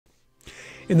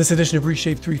In this edition of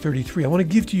reShape 333, I want to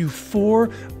give to you 4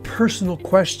 personal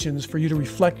questions for you to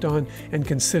reflect on and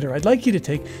consider. I'd like you to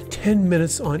take 10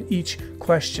 minutes on each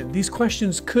question. These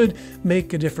questions could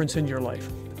make a difference in your life.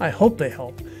 I hope they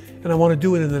help, and I want to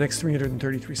do it in the next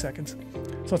 333 seconds.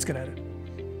 So let's get at it.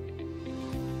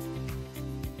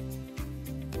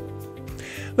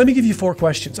 Let me give you 4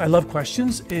 questions. I love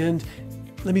questions, and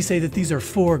let me say that these are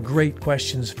 4 great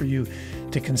questions for you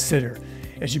to consider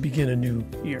as you begin a new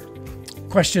year.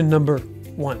 Question number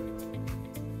 1.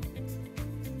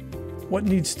 What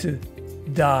needs to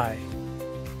die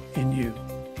in you?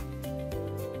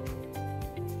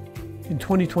 In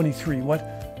 2023,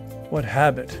 what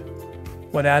habit,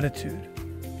 what attitude,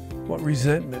 what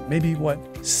resentment, maybe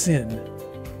what sin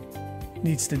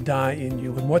needs to die in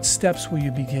you? And what steps will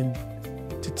you begin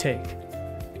to take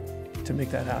to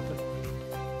make that happen?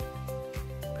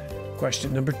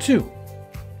 Question number 2.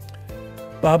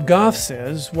 Bob Goff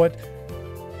says, what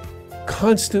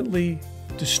constantly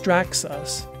distracts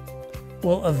us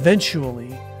will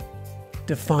eventually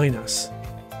define us.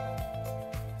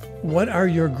 What are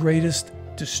your greatest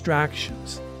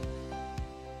distractions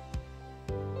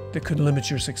that could limit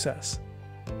your success?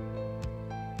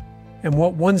 And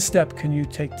what one step can you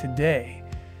take today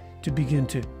to begin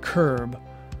to curb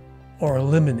or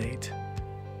eliminate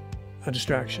a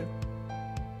distraction?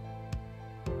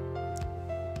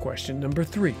 Question number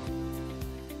 3.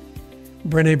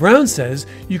 Brené Brown says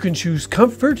you can choose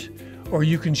comfort or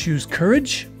you can choose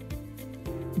courage,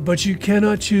 but you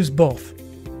cannot choose both.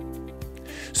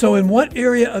 So in what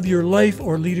area of your life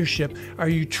or leadership are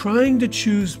you trying to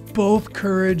choose both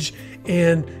courage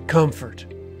and comfort?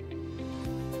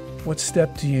 What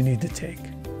step do you need to take?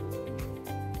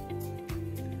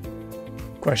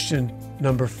 Question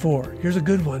number 4. Here's a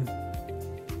good one.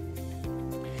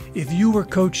 If you were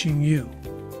coaching you,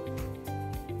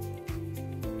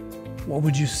 what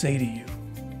would you say to you?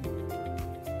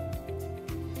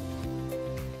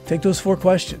 Take those 4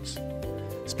 questions.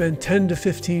 Spend 10 to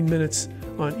 15 minutes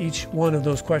on each one of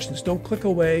those questions. Don't click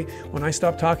away. When I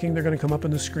stop talking, they're going to come up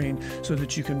on the screen so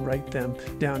that you can write them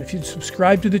down. If you'd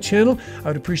subscribe to the channel, I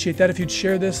would appreciate that. If you'd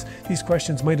share this, these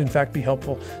questions might in fact be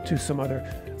helpful to some other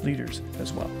leaders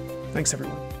as well. Thanks,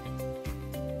 everyone.